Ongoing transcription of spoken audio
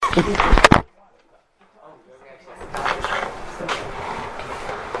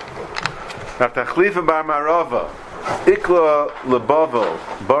After Chlifa bar Marava, Ikla lebavel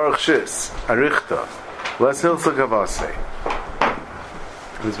Baruch Shis Arichta Les Hilsa Gavase.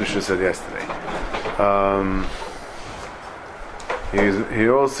 This we should have said yesterday. He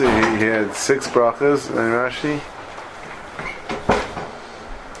also had 6 brachas in Rashi.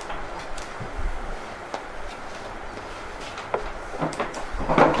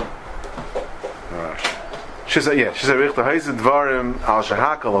 She said, Richta Haizid Dvarim al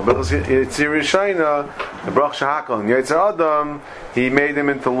Shahakal, but Yitzir Yishayna, the Brach Shahakal, and Yitzir Adam, he made them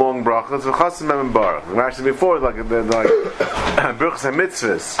into long brachas, and Chasim Mem Baruch. We mentioned before, like Brachas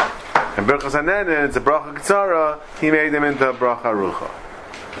HaMitzvahs, and Brachas HaNenen, it's a Bracha K'tzara, he made them into Bracha Arucha.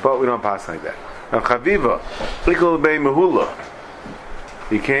 But we don't pass like that. Now Chaviva, Likul Bei Mehula,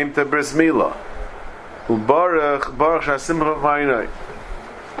 he came to Bris Milah, Baruch Shasimcha Vaynai.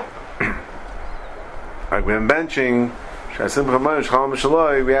 Like we have benching,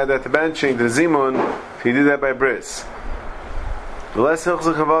 we had that to benching, the Zimun, so he did that by Bris. The less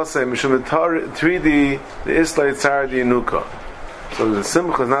Hilchzak Havasei, Mishum 3D, the Islay Tzara Diyanuka. So the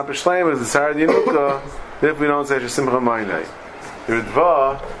Simcha is not B'Shleim, it's the Tzara Diyanuka, if we don't say Simcha Mainai. The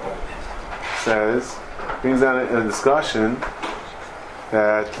Ritva says, brings down a discussion,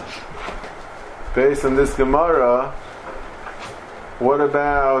 that based on this Gemara, what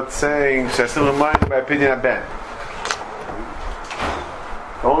about saying Shasim L'mayim by opinion Ben?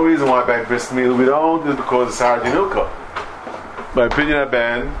 The only reason why by Bris Milah we don't is because it's Sar Dinuka. By opinion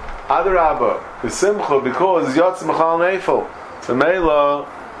Ben, Adarabba, the Simcha, because it's Yotz Machal Neifel. So Meila,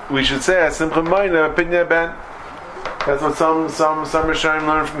 we should say Shasim L'mayim by opinion Ben. That's what some Rishonim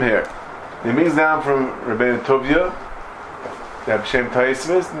learn from here. It means down from Rabbeinu Tovia, the Shem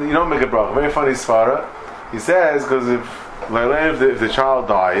Taisvis, you don't make a bracha. Very funny svara. He says, because if the child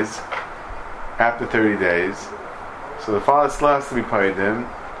dies after 30 days, so the father still has to be paid him,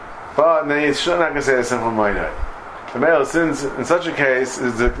 but then he's not going to say a simple minor. The male, since in such a case,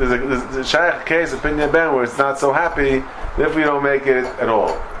 there's a shaykh case of Pinya Ben where it's not so happy, if we don't make it at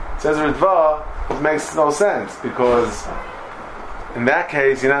all. It says Ritva, it makes no sense, because in that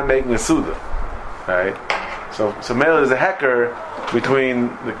case you're not making a Suda. Right? So male is a hecker between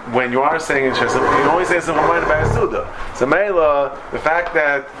when you are saying in Shesem, you only say something by a Suda. So Mela, the fact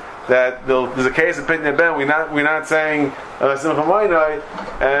that there's a case of Pitney Ben, we're not saying Simcha Moinai,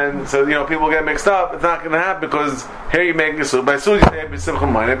 and so people get mixed up. It's not going to happen because here you're making a Suda. By Suda you say Simcha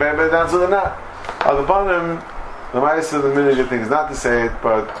Moinai, but that's Suda not. Upon him, the Ma'aseh of the manager thing is not to say it,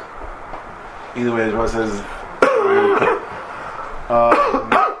 but either way, it says.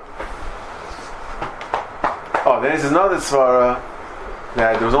 Then there's another svara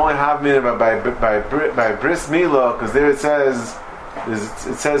that there was only half minute by Bris Milah, because there it says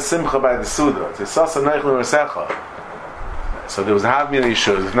Simcha by the Suda. It says Sasa Neichel Rasecha. So there was half minute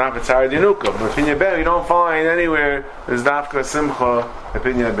issues. If not, it's Tzara Dinuka. But Pinya Ben, you don't find anywhere there's Dafka Simcha at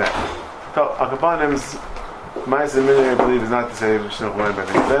Pinya Ben. So Akapanim's Ma'aseh minute, I believe, is not to say Shnuch Moed by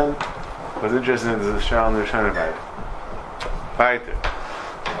Pinya Ben. What's interesting is the Shal and the Shana by it. Weiter.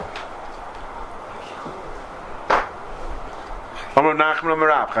 Omer Nachman Omer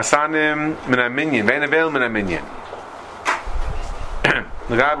Rab, Chasanim min Aminyan, Vein Avel min Aminyan.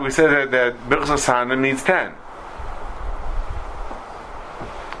 The Rabbi, we said that Birchas Chasanim needs 10.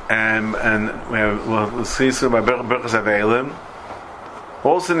 And we'll see soon by Birchas Avelim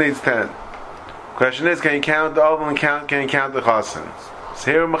also needs 10. Question is, can you count the Oval and can you count the Chasan?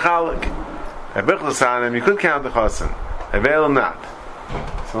 So here in Mechalik, at Birchas Chasanim you could count the Chasan, Avelim not.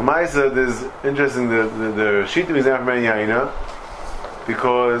 So Maisa, there's interesting, the Shita is from Ben Yaina,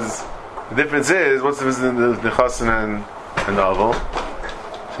 because the difference is, what's the difference in the Chasan and the Oval?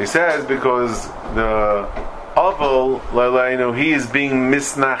 So he says, because the Oval, he is being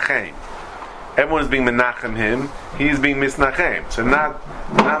misnachem. Everyone is being menachem him, he is being misnachem. So not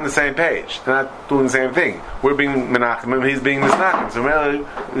on the same page. They're not doing the same thing. We're being menachem him, he's being misnachem. So really,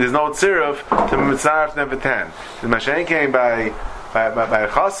 there's no tziruf to mitzaref them for 10. The Mashain came by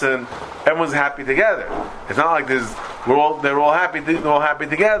Chasan, everyone's happy together. It's not like they're all happy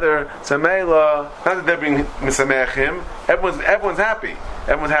together. So Meila, not that they're being misamechim. Everyone's happy.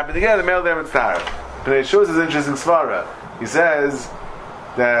 Everyone's happy together. Meila them it's tar. But it shows this interesting svara. He says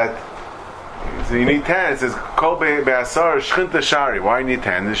that so you need 10. It says Kol be'asar shchinta shari. Why you need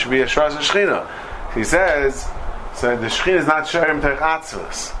 10? There should be a shras and shchina. So the shchina is not sharim teich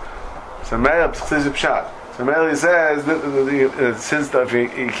atzvus. So Meila says pshat. So Meli says since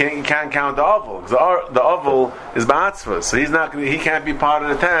you can't count the oval, because the oval is ba'atzvah, so he can't be part of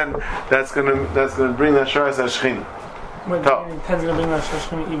the 10 that's going to bring that shras hashchin. But ten's gonna bring out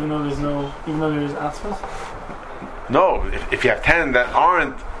Shashkami even though there is Atzvah? No, if you have 10 that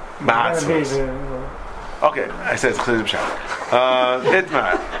aren't Ma'atzvahs. Okay, I said it's Chazim Shah.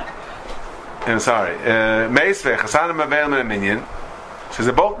 Itmar. I'm sorry. Meisveh, Chasan Mavel Min Minyan. She's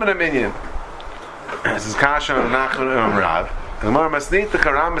a both Min Minyan. This is Kasha and Nachman Rav. The Gemara Masnit the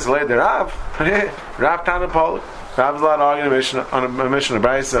Karam is laid the Rav. Rav Tana Polak. Rav is allowed to argue on a mission of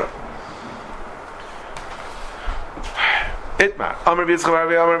Braisa. Itmar. Amar Yitzchak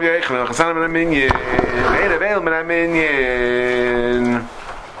Rav Amar Yechon Chasan Min Minyan. Meir Avel Min Minyan.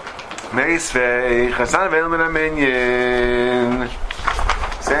 Meisveh, Chasan Avel Min Minyan.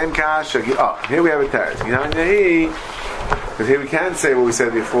 Same kasha. Oh, here we have a teretz. Because here we can't say what we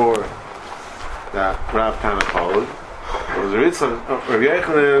said before that Rav Tana followed. It was Ritzon, Rav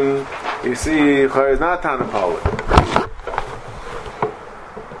Yechonim. You see, Chayr is not Tana followed.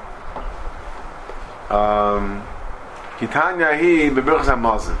 Kitanya hi bebirchas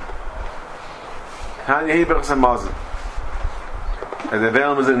hamazon. Kitanya hi bebirchas hamazon. And the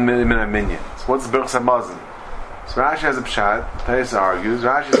veil is in minyan. So what's birchas hamazon? So Rashi has a pshat. Taisa argues.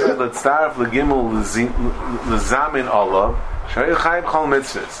 Rashi said, "Let's start off legimel lezamin olav shari chayim chol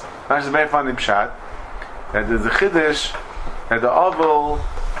mitzvahs." Rashi is a very funny pshat that there's a chiddush that the oval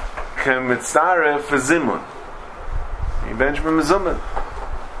can mitzaref for zimun. He benjamin mezumin.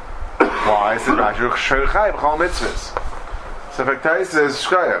 Why? Said Rashi shari chayim chol mitzvahs. So in fact, Taisa is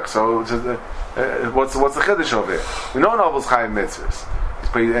shkoyach. So what's the chiddush over here? We know oval's chayim mitzvahs.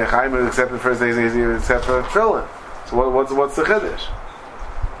 Chaim except the first days except for tefillin. So what's the chiddush?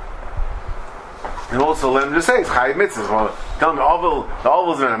 And also let him just say it's Chaim mitzvahs. Well, tell me the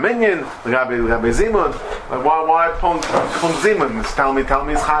oval's in a minyan. We got zimun. Like why punk zimun? Tell me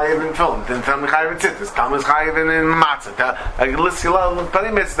it's Chaim in tefillin. Then tell me Chaim in tzitzis. Tell me it's Chaim in matzah. I can list you lot of plenty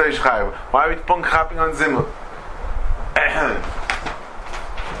mitzvahs Chaim. Why are we punk hopping on zimun?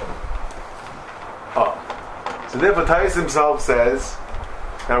 So therefore Tais himself says.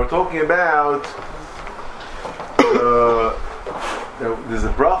 Now we're talking about there's a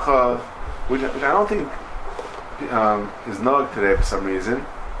bracha which I don't think is nog today for some reason.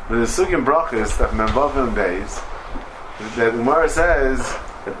 But the sugim brachas that Memvavim days that Umar says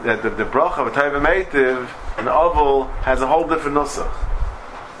that the bracha of a Taiva Meitiv and Oval has a whole different nusach.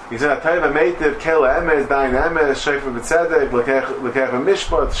 He said a Taiva Meitiv Kela Emes Dain Emes Shefer B'Tzedek Lekech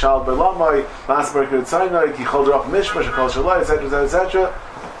Mishpat Shal Belamai Lasber K'Tzaynai Ki Chol Drach Mishpat Shekol Shalai etc.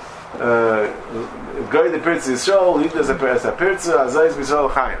 Goy the Pirtz Yisrael, he does a Pirtz, Azayis Yisrael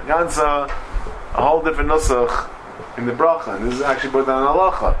Chaim. Gansa, a whole different nusach in the bracha. And this is actually brought down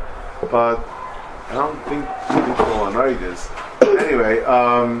halacha. But I don't think people want to write this. Anyway,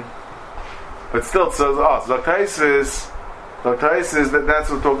 but still, so Dr. Isis, that's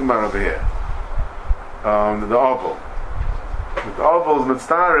what we're talking about over here. The oval. The oval is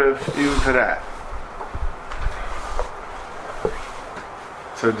mitzaref even for that.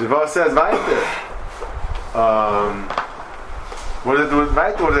 So Devar says weiter. What does it do with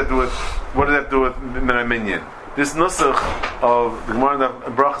weiter? What does that do with minyan? This nusach of the Gemara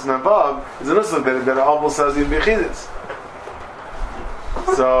of Brachas Mevav is a nusach that the Oval says in Bechidus.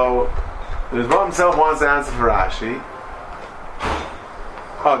 So the Devar himself wants to answer for Rashi.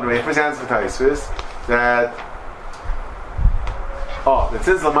 Oh no, he first answer for Taisvis that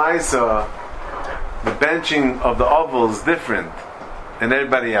since Lamaisa the benching of the Oval is different than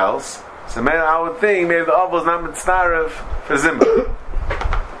everybody else. So maybe I would think maybe the oval is not mitzvah for zimmer.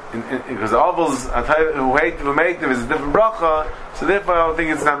 Because the ovals who hate to make them is a different bracha, so therefore I would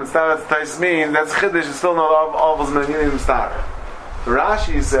think it's not mitzvah. That's Tais mean that's chiddush. It's still not ovals mitzvah.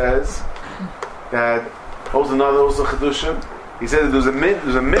 Rashi says that also chedushim. He says that there's a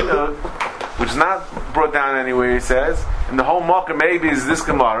minhag which is not brought down anywhere. He says, and the whole makkah maybe is this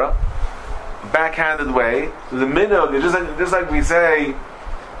Gemara. Backhanded way. The minhag is just like we say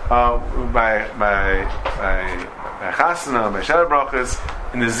by chasana, by shel brachas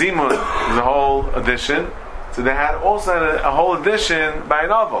in the zimun. There's a whole edition. So they had also a whole edition by a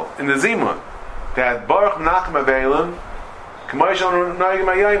novel in the zimun. They had Baruch Nachem Avelim.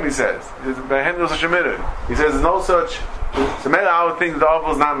 He says by him there's such a minhag. He says there's no such. So maybe I would think the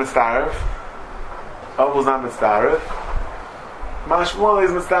oval is not mitzaref. Oval is not mitzaref. Mashmuel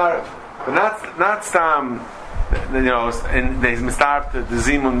is mitzaref. But not some, and there's mistarf the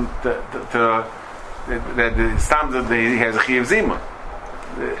zimun the stam that he has a chiyuv zimun.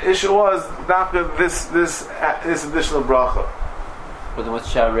 The issue was after this additional bracha. But then what's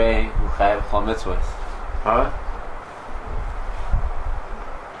sharei who chayav chol mitzvahs? Huh?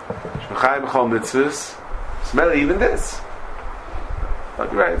 Chayav chol mitzvahs. Smell even this.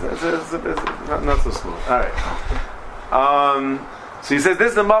 Okay, right. It's not so smooth. All right. So he says this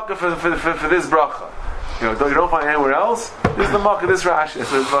is the makkah for this bracha. You don't find it anywhere else. This is the makkah. This Rashi.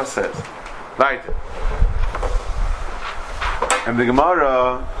 That's what the verse says. Right. And the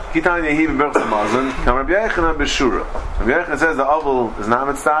Gemara, Kitan Yehi b'Berchus Hamazon, Kam Rabbi Yochanan b'Shura. Rabbi Yochanan says the oval is not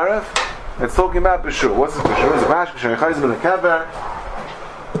mitzaref. It's talking about b'Shura. What's this b'Shura? It's a Rashi. Sheichayz ben Kever.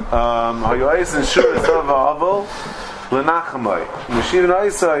 Hayoyis and Shura is of oval. Lenachamay. Meshiv and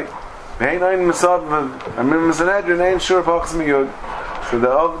Oisai. Vein Ein Misav. Amir Misanedrin Ein Shura Pachas Miyud. So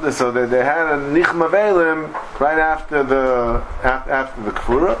they had a nichma velim right after the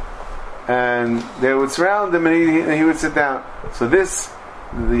kfura, and they would surround him, and he would sit down. So this,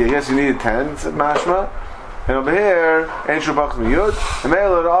 I guess you needed 10 mashma, and over here, ein shur bachas miyud, and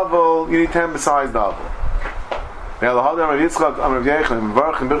mele avol you need 10 besides the avol. Now the hadam Rav Yitzchak Rav Yochanan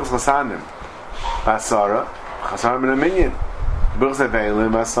Baruch and Birchas Chasanim Basara Chasanim in a minyan Birchas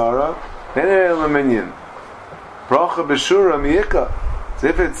Avelim Basara Ve'elim a minyan Bracha b'Shura miyika. So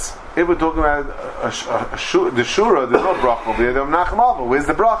if we're talking about the Shura, there's no bracha over here. Where's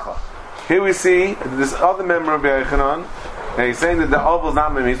the bracha? Here we see this other member of Rabbi Yochanan, and he's saying that the oval is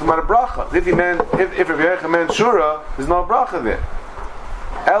not meant. He's talking about a bracha. If Rabbi Yochanan meant Shura, there's no bracha there.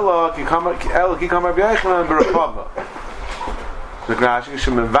 Ella kikam Rabbi Yochanan b'Rechava. The Rashi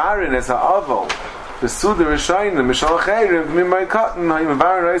shemevarin es ha'aval b'suda rishayim mishal chayrim mimay katan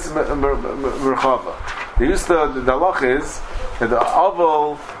ha'mevarin es b'Rechava. The halach is that the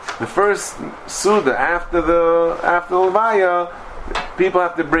aval, the first suda after the levaya, people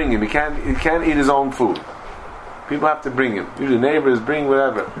have to bring him. He can't eat his own food. People have to bring him. Usually neighbors bring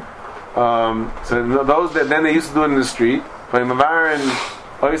whatever. So those that then they used to do it in the street. Later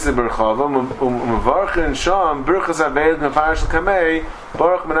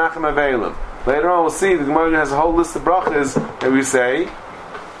on we'll see the Gemara has a whole list of brachas that we say.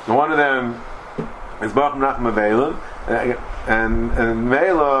 And one of them is Baruch Menachem Avelim. And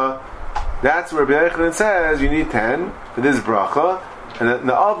Mela, that's where Rabbi Yochanan says you need 10 for this bracha, and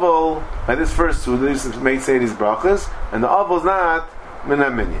the aval by this first two, they may say these brachas, and the aval is not min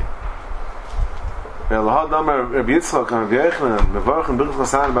haminyan. Now the hadamar Rabbi Yitzchak and Rabbi Yochanan mevarchen birchas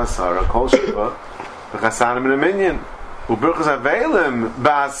chasanim basara kol shiva v'chasanim min haminyan u'birchas avelim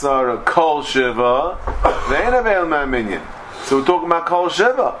basara kol shiva ve'en avelim haminyan. So we're talking about kol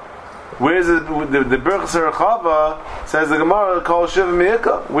shiva. Where's the Birchas Rechava? Says the Gemara, Kol Shiva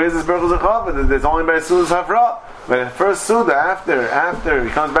Miyika. Where's this Birchas Rechava? There's only by Suda's Hafra. But the first Suda, after he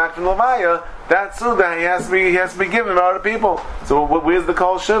comes back from Levaya, that Suda he has to be given to other people. So where's the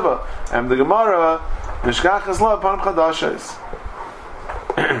Kol Shiva? And the Gemara, Mishkachas Lo Pan Chadashas.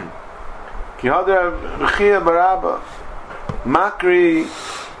 Ki Hadar Rechia Barabba Makri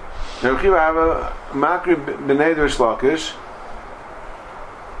Rechia Barabba Makri B'nei Derish Lakish.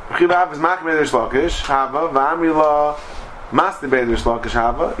 Chivav is Makri B'nei Lakish Hava V'amila Master B'nei Lakish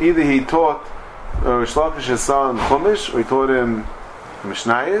Hava. Either he taught Rish Lakish's son Chumash, or he taught him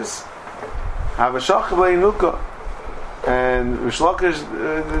Mishnayos. Hava Shachav Le'inuka, and Rish Lakish,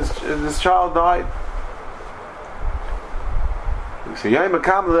 this child died. So Yom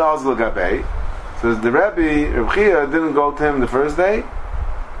Makam Le'azl Gabei. So the Rebbe Reb Chia didn't go to him the first day.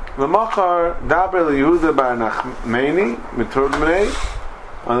 L'machar Daber LeYehuda Bar Nachmani Miturgmanei.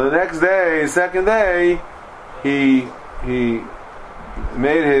 On the next day, second day, he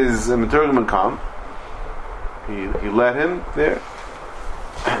made his Miturgman come. He led him there.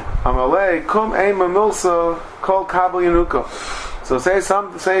 Amalei kum eima milsa kol kabel yanuka. So say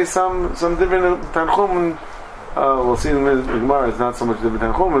some different tanchum. We'll see in the Gemara. It's not so much different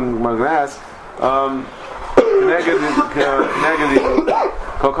tanchum. And Gemara can ask. Neged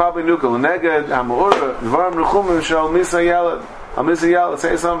kol kabel yanuka. Neged hamurah dvarim nechumim shal misa yelad. Misa yelad.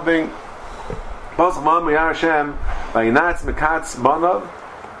 Say something. Pasuk Ma'amar Hashem vayinatz mekatz banav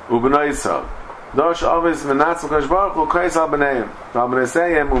u'bnaisav. Dosh Avis Menatz L'Kadosh Baruch Hu Kreis Al B'neim V'al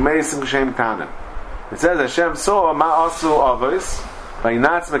B'neiseyim U'meisim K'shem Tanim. It says Hashem saw Ma'asu Avis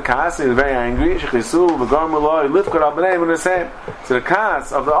V'yinatz Mekas, he was very angry. Shechisu V'gormu Lo Yilifkar Al B'neim U'neseyim. So the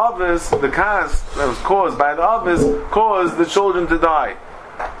kas of the Avis, the kas that was caused by the Avis, caused the children to die.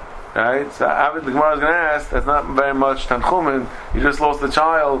 Right? So the Gemara is going to ask, that's not very much Tanchumen. You just lost the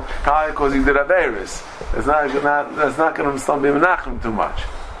child probably because he did Averis. That's not going to be Menachem too much.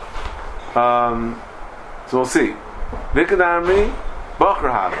 So we'll see. Vikadamri,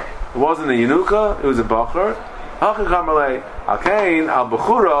 Bachar Hava. It wasn't a Yenuka, it was a Bachar. Hachik Hamalei, Al-Kain,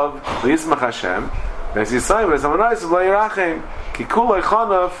 Al-Bachurav, L'Yismach Hashem, Ves Yisayim, Ves Amanayis, L'Yirachem, Kikulay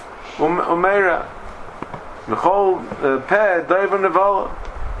Chanaf, Umeira, Mechol Peh, Doiver Nevala,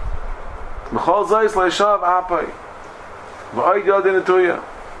 Mechol Zoyis, L'Yishav Apai, V'oid Yodin Etuya.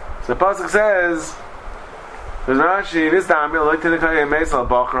 So the Pasuk says, There's Rashi, this time, like to the Kaya Mesal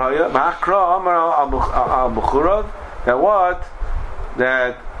Bakraya, Machra Amar al Bukhurov, that what?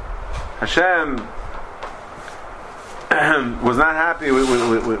 That Hashem was not happy with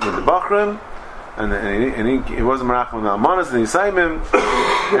the Bachrim, and he wasn't Merachim on the Almanas, and he saved him.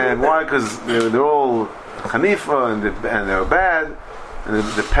 And why? Because they're all Chanifa, and they were bad, and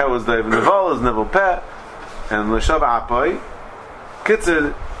the peh was the Neval, is Neval peh, and L'shav Apai.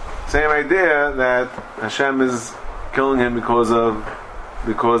 Kitzur, same idea that Hashem is killing him because of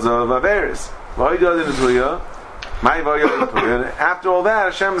Averis. After all that,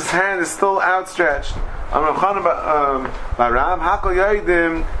 Hashem's hand is still outstretched. Amar Chanan Barav Hakol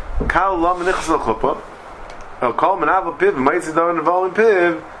Yoidim Kal Lam Nichsel Chuppah. Kol Menavel Piv Meitzid Davar Nevalim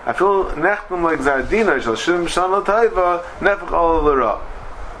Piv. I feel Nechtum like Zardina Shal Shim Shan L'Taiva Nefach Ol L'Ra.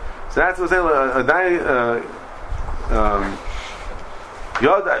 So that's what I'm saying.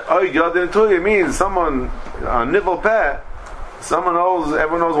 Yod in Tuya means someone nivel peh. Someone knows.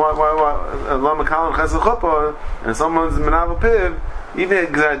 Everyone knows why Lama Kalam Chesed Chuppah, and someone's Menavel Piv. Even a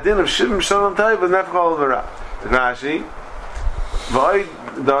Gzardin of Shivim Shalom Taiv was Nefchol V'Ra. Rashi, V'oid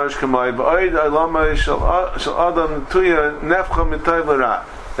Darish Kamay, V'oid Lama Shal Adam Tuya Nefchol Mitayv V'Ra.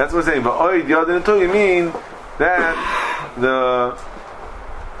 That's what we're saying. V'oid Yodin Tuya mean that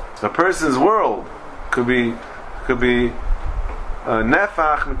the person's world could be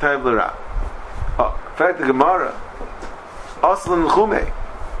Nefach Mitayv V'Ra. In fact, the Gemara, Aslan Chumei.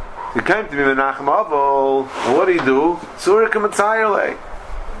 He came to me Menachem Avol, and what did he do? Surah Kamatzayale.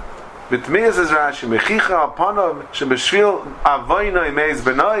 But to me, says Rashi, Mechicha Apanav, Shebeshvil Avoinoi Meiz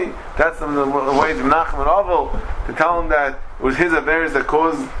Benoi. That's the way of Menachem Avol, to tell him that it was his affairs that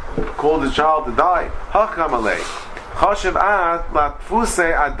caused the child to die. Hakamalei. Chashiv At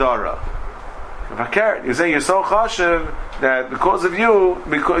Latfuse Adara. You're saying you're so chashiv that because of you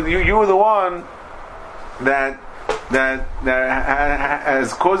were the one that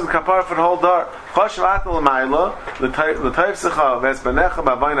has caused kapara for the whole dar. Chashav atal l'mayla l'tayv secha v'esbanecha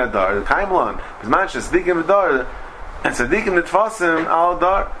b'avayna dar the kaimlon b'zman sh'tzadikim v'dar and tzadikim nitfasim al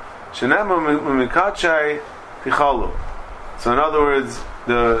dar shenema m'mikachay tichalu. So in other words,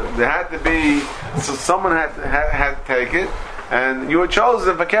 there had to be, so someone had to take it, and you were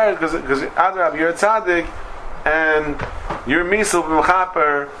chosen for carrot because Adrab, you're a tzaddik and you're misal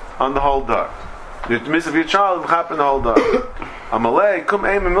b'mechaper on the whole dar. The miss of your child happen the whole day. Amalei kum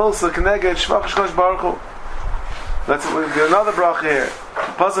aim milsa keneged shvach shkosh baruch hu. Let's do another bracha here.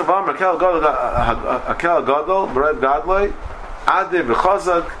 Pasuk v'amar kel gadol b'rev gadloi adi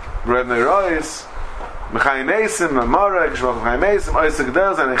v'chazak b'rev neirois m'chayim eisim m'marek shvach m'chayim eisim oisik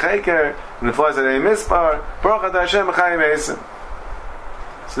del zan echeker n'flois adei mispar baruch ad Hashem m'chayim eisim.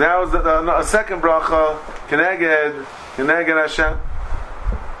 So that was a second bracha keneged Hashem.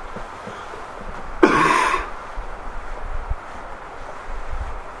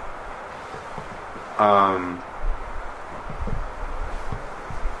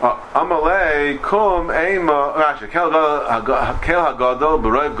 Amalei kum eima Rashi kel hagadol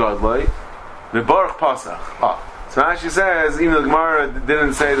b'roiv gadloi v'baruch pasach. So Rashi says, even though the Gemara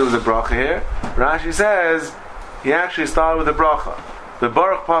didn't say there was a bracha here, Rashi says he actually started with a bracha. The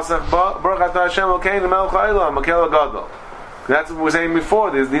baruch pasach baruch atah Hashem Elokeinu melech ha'olam kel hagadol. That's what we were saying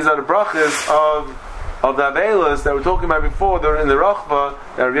before. These are the brachas of the Avelis that we're talking about before. They're in the Rachva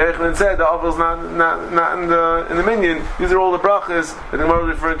that Rabbi Yochanan said the Avel's not in the minyan. These are all the brachas that the Gemara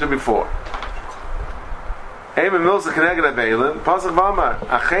was referring to before. Eim milsa keneged Avelim pasuk v'amar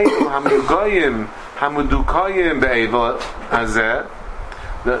acheim hamugoyim hamudukayim be'avel hazeh.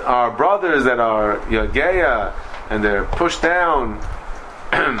 That our brothers that are Yageya and they're pushed down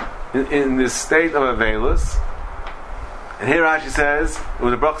in this state of Avelis. And here Rashi says, it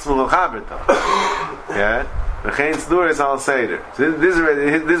was a brachas mulchabita. Yeah? V'chein tzduris al seder. So this is where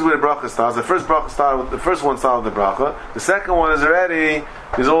the bracha starts. The first one started with the bracha. The second one is already,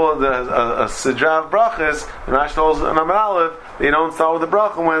 there's all a sidra of brachas, and Rashi tells in Amar Aleph, that you don't start with the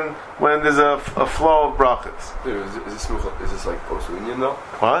bracha when there's a flow of brachas. Is this like Osuinian though?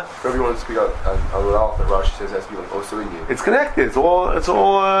 What? For everyone to speak out on Amar Aleph, that Rashi says it has to be like Osuinian. It's connected. It's all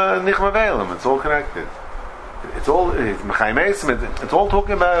nichma ve'elim. It's all connected. It's Mechayim Eisim. It's all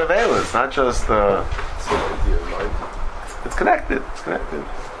talking about Avela. It's not just. It's connected. It's connected.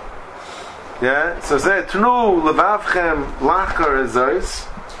 Yeah. So say Tnu levavchem lachar ezois.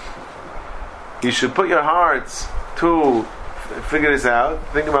 You should put your hearts to figure this out.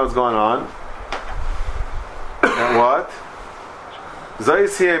 Think about what's going on. And what?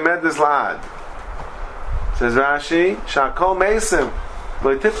 Zois hi emedes lad. Says Rashi, Shakol meisim,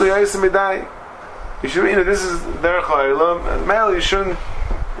 but typically eisim midai. You should, this is derech ha'olam. Male, you shouldn't.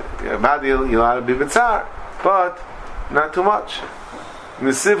 Bad, you'll have to be bitzar. but not too much.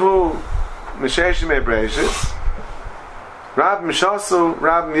 Nesivu Misheshim Ebreshis, Rab Mishasu,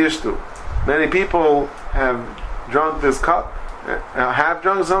 Rab Mishtu. Many people have drunk this cup, have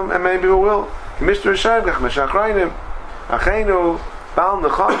drunk some, and many people will. Mishtu Shayvach Meshachrayim, Achenu, Baal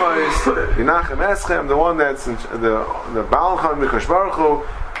Nechamais, Yinachem Eschem, the one that's the Baal Cham Mikosh Baruch Hu,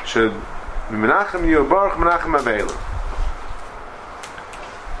 should Menachem you, Baruch Menachem Avelu.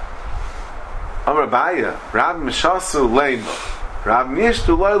 Amar Baya, Rab Mishasu Leima, Rab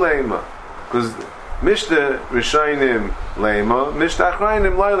Mishtu Loy Leima, because Mishta Rishonim Leima, Mishta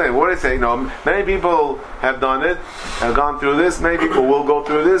Achrayim Loy Leima. What do they say? No, many people have done it, have gone through this. Many people will go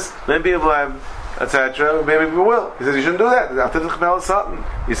through this. Many people have, etc. Maybe people will. He says you shouldn't do that. After the Chapel Satan,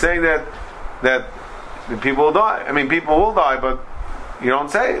 he's saying that the people will die. I mean, people will die, but you don't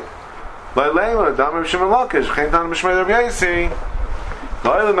say it. Loy Leima, Damar Shimon Lakish, Chen Tan Mishmei Rabbi Yasi.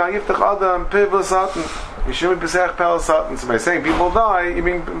 Loy Leima Yiftach Adam Piv Satan. You shouldn't be Pesach Pel Satan. So by saying people die, you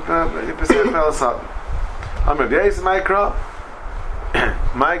mean Pesach Pel Satan. Amar Yais Mikra,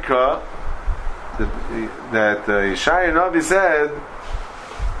 Mikra, that Yeshaya Navi said,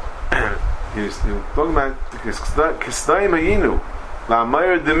 he was talking about Kisdayim Hayinu, La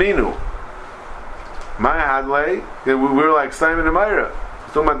Meir Deminu, Maya Hadley. We were like Kisdayim and Meira.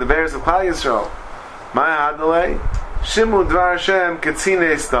 He's talking about the bears of Klal Yisrael. Maya Hadley, Shimu Dvar Hashem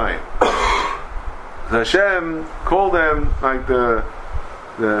Ketzine Stayim. Hashem called them like the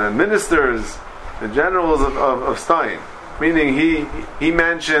ministers, the generals of Stayim. Meaning he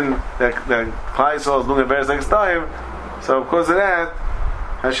mentioned that Klal Yisrael is doing a verse like Stayim. So because of that,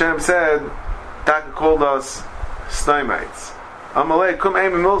 Hashem said, Taka called us Stayimites. Amalei kum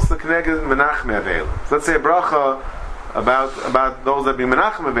eim milsa k'neged menachem avelim. So let's say a bracha about those that be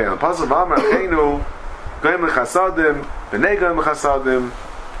menachem avelim. Pasuk v'amar acheinu goyim l'chasadim v'nei goyim l'chasadim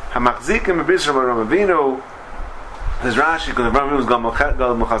Hamachzikim b'bishram Avraham Avinu. There's Rashi because Avraham Avinu was gal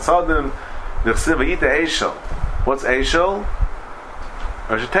mechasadim. V'chsiv v'yita Eishel. What's Eishel?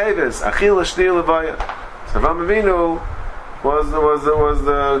 Rosh Tevis Achil Shnei Levaya. So Avraham Avinu was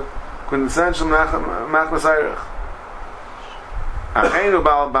the quintessential Machmas Eirich. Acheinu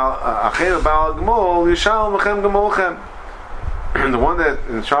Baal Gmul Yishal Mechem Gemulchem. The one that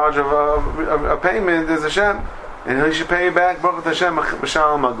in charge of payment is Hashem. And he should pay back Baruch Hashem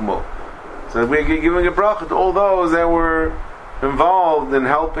B'Shalom Agmul. So we're giving a bracha to all those that were involved in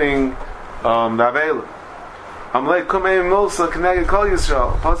helping the Avelim. Amalei Kumei Milsa K'neged Kol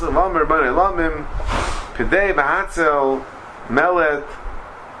Yisrael. Pasuk V'Amar B'nei Lamim Pidei B'Hatzel Melet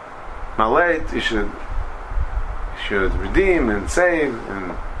Malet. You should redeem and save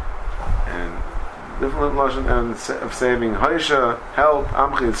and different lashon and of saving Haisha, help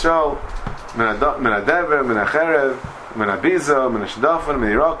Amchi Yisrael. Min Adever, Min Acherev, Min Abiza, Min Ashdafen,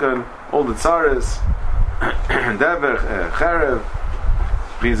 Min Irakan, all the tzaris, Dever, Cherev,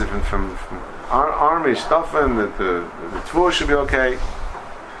 Biza from army, Shtafen, that the Tvur should be okay.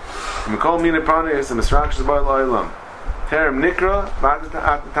 Mikol Mina Pranis, and Misrak Shabai Lo'ilam. Terem Nikra,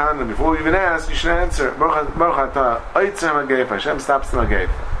 Vatatan, before you even ask, you should answer, Baruch Atah, Oitzem HaGeif, Hashem stops them HaGeif.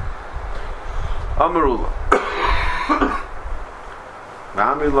 Amarullah.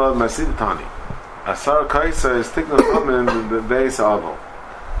 V'amilad Masiditani. Asar Kaisa is Tikna Chamin the base Aval.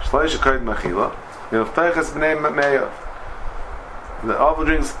 Shleish Kaid Machila. Yelfteiches B'nei Meyav. The Aval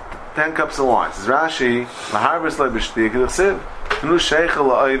drinks 10 cups of wine. Says Rashi, L'harvest Le'bishtik L'chsiv Tnu Sheichel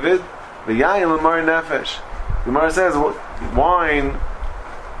L'oivid V'yayin L'mar Nefesh. The Gemara says wine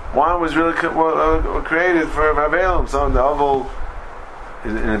was really created for Avelim. So the Aval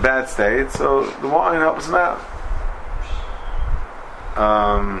is in a bad state, so the wine helps him out.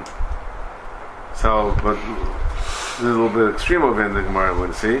 But there's a little bit extreme over in the Gemara, I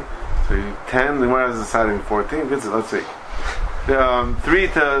would see. So 10, the Gemara is deciding 14. Let's see. 3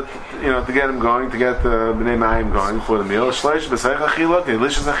 to get him going, to get the Bnei Mayim going for the meal. Shleish b'seich achila,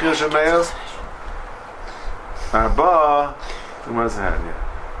 delicious achila shemeyos. Arba, the Gemara's ahead, yeah.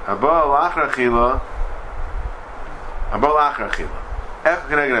 Arba l'achar achila. Ech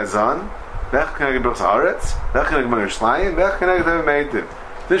k'neged azan, v'ech k'neged b'chus haaretz, v'ech k'neged m'gershlayim, v'ech k'neged v'meitiv.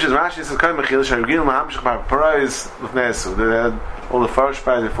 This is Rashi says, "Kai mechil shayugil mahamshich bar parais l'fnesu." They had all the first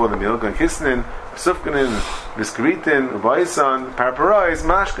prize before the meal. Gan kisnin, sufkanin, biskritin, ubaisan, parais,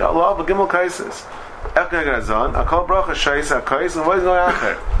 mashka, Allah, v'gimel kaises. Ech k'neged azan, akol bracha shayis hakais, and what is going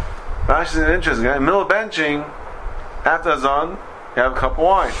acher? Rashi is interesting. In the middle of benching, after azan, you have a cup of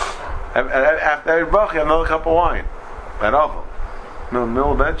wine. After every bracha, you have another cup of wine. That awful.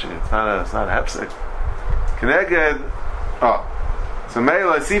 Middle benching. It's not a hepsic. Keneged. So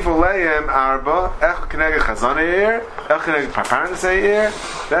Meila Sifu Leim Arba, Echel Keneged Chazan Eir, Echel Keneged Parparnas Eir,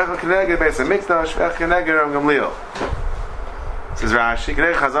 Echel Keneged Beis HaMikdash, Echel Keneged Ram Gamliel. Says Rashi,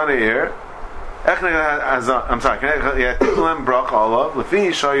 Keneged Chazan Eir, Echel Keneged Chazan, I'm sorry, Keneged Tikulem Brach Olav,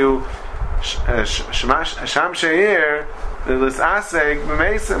 Lefi Shayu Sham Sheir, Lis Aseg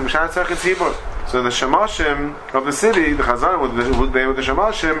Memesim, Shan Tzarchet Tzibur. So the Shemashim of the city, the Chazan, with the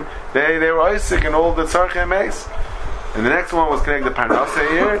Shemashim, they were Isaac and all the Tzarchet Meis. And the next one was connected to Parnasah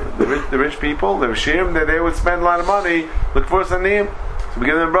here, the rich people, the Rishim, that they would spend a lot of money look for Sanim. So we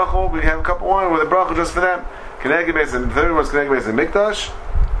give them a bracha, we have a cup of wine with a bracha just for them. Connected based, and the third one was connected based in Mikdash.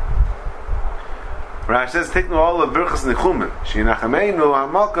 Rashi says, taking all the Birchas Nechumen, Sheinachameinu,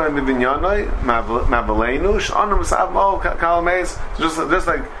 Hamalka, and Bibinyanoi, Mavaleinu, Sh'anum, Sav, Mo, Kalameis. Just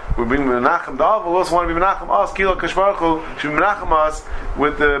like we're being Menachem Dav, we also want to be Menachem us, Kilo Kashbarchu, should be Menachem us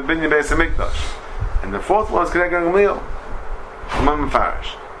with the Binyan based in Mikdash. And the fourth one is Keneged Gamliel. Imam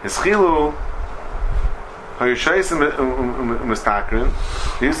Mefarish. His chilu, Hayushayis Mistakrin,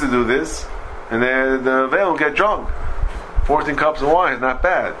 they used to do this, and the veil will get drunk. 14 cups of wine is not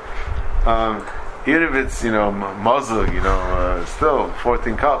bad. Even if it's, muzzle, still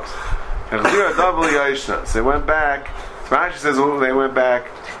 14 cups. So they went back, Rashi says they went back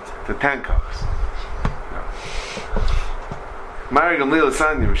to 10 cups. Mari Gamliel is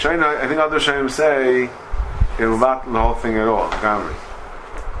Sandi. I think other Shayim say it will not the whole thing at all.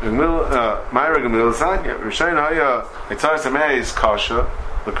 Mari Gamliel is Sandi. Rishayim Haya Eitzar Samei is Kasha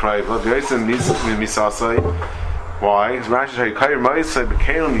L'Kraiva. V'Yaisim Misasai. Why? Because Rashi says Kayir Ma'isai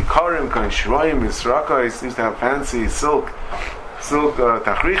B'Kelim Yikarim Kan Shirayim Yisraka. He used to have fancy silk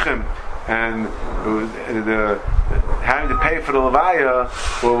tachrichim, and having to pay for the levaya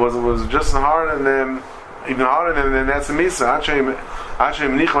was just as hard on them. Even harder than that's a misa.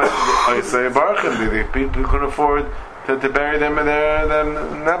 The people couldn't afford to bury them in their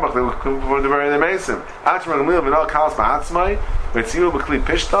nebach. They couldn't afford to bury their mason.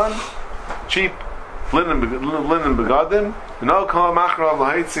 Cheap linen begadim.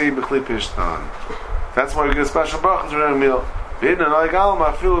 That's why we get a special bracha during a meal.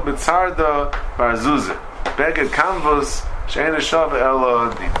 Beged canvas she'ena shav ela.